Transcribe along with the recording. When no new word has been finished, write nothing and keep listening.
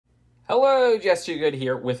Hello, Jesse Good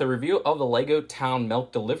here with a review of the Lego Town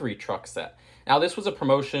Milk Delivery Truck set. Now, this was a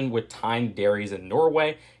promotion with Tine Dairies in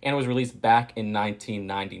Norway and was released back in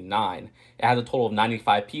 1999. It has a total of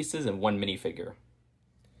 95 pieces and one minifigure.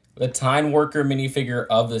 The Tine Worker minifigure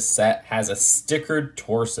of the set has a stickered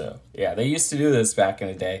torso. Yeah, they used to do this back in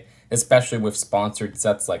the day, especially with sponsored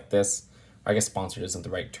sets like this. I guess sponsored isn't the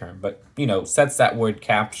right term, but, you know, sets that would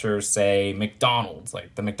capture, say, McDonald's.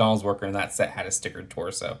 Like, the McDonald's worker in that set had a stickered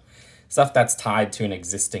torso. Stuff that's tied to an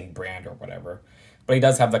existing brand or whatever. But he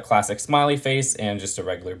does have the classic smiley face and just a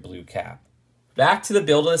regular blue cap. Back to the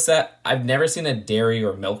build of the set, I've never seen a dairy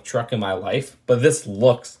or milk truck in my life, but this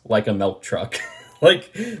looks like a milk truck.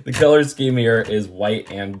 Like, the color scheme here is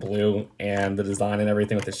white and blue, and the design and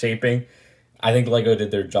everything with the shaping. I think LEGO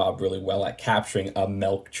did their job really well at capturing a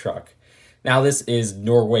milk truck. Now, this is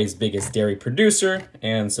Norway's biggest dairy producer,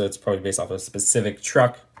 and so it's probably based off a specific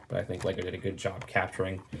truck, but I think LEGO did a good job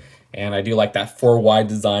capturing. And I do like that 4-wide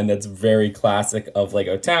design that's very classic of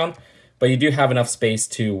LEGO Town, but you do have enough space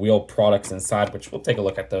to wheel products inside, which we'll take a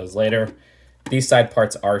look at those later. These side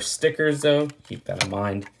parts are stickers, though. Keep that in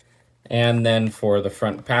mind. And then for the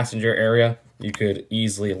front passenger area, you could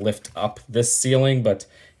easily lift up this ceiling, but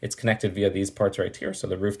it's connected via these parts right here, so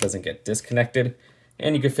the roof doesn't get disconnected.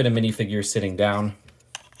 And you could fit a minifigure sitting down.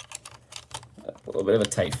 A little bit of a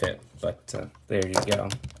tight fit, but there you go.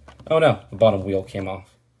 Oh no, the bottom wheel came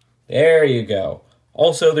off. There you go.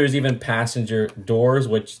 Also, there's even passenger doors,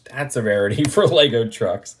 which that's a rarity for LEGO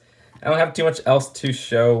trucks. I don't have too much else to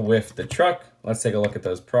show with the truck. Let's take a look at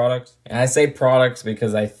those products. And I say products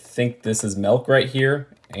because I think this is milk right here,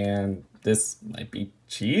 and this might be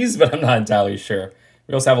cheese, but I'm not entirely sure.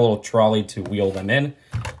 We also have a little trolley to wheel them in.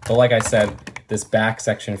 But like I said, this back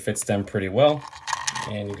section fits them pretty well,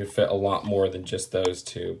 and you could fit a lot more than just those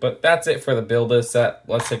two. But that's it for the build of the set.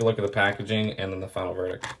 Let's take a look at the packaging and then the final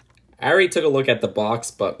verdict. I already took a look at the box,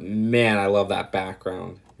 but man, I love that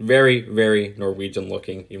background. Very, very Norwegian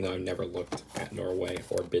looking, even though I've never looked at Norway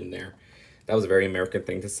or been there. That was a very American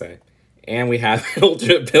thing to say. And we have an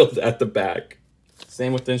alternate build at the back.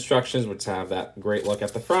 Same with the instructions, which have that great look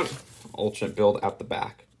at the front, alternate build at the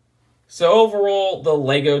back. So overall, the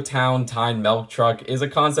LEGO Town Tine Milk Truck is a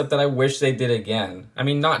concept that I wish they did again. I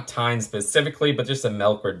mean, not Tine specifically, but just a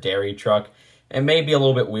milk or dairy truck. It may be a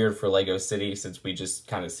little bit weird for LEGO City since we just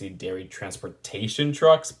kind of see dairy transportation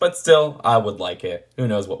trucks, but still, I would like it. Who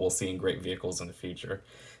knows what we'll see in great vehicles in the future.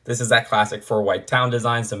 This is that classic 4-wide town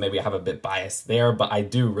design, so maybe I have a bit biased there, but I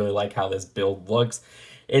do really like how this build looks.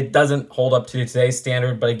 It doesn't hold up to today's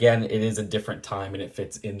standard, but again, it is a different time and it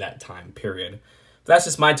fits in that time period. That's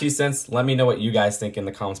just my 2 cents. Let me know what you guys think in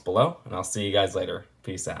the comments below, and I'll see you guys later.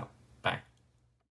 Peace out.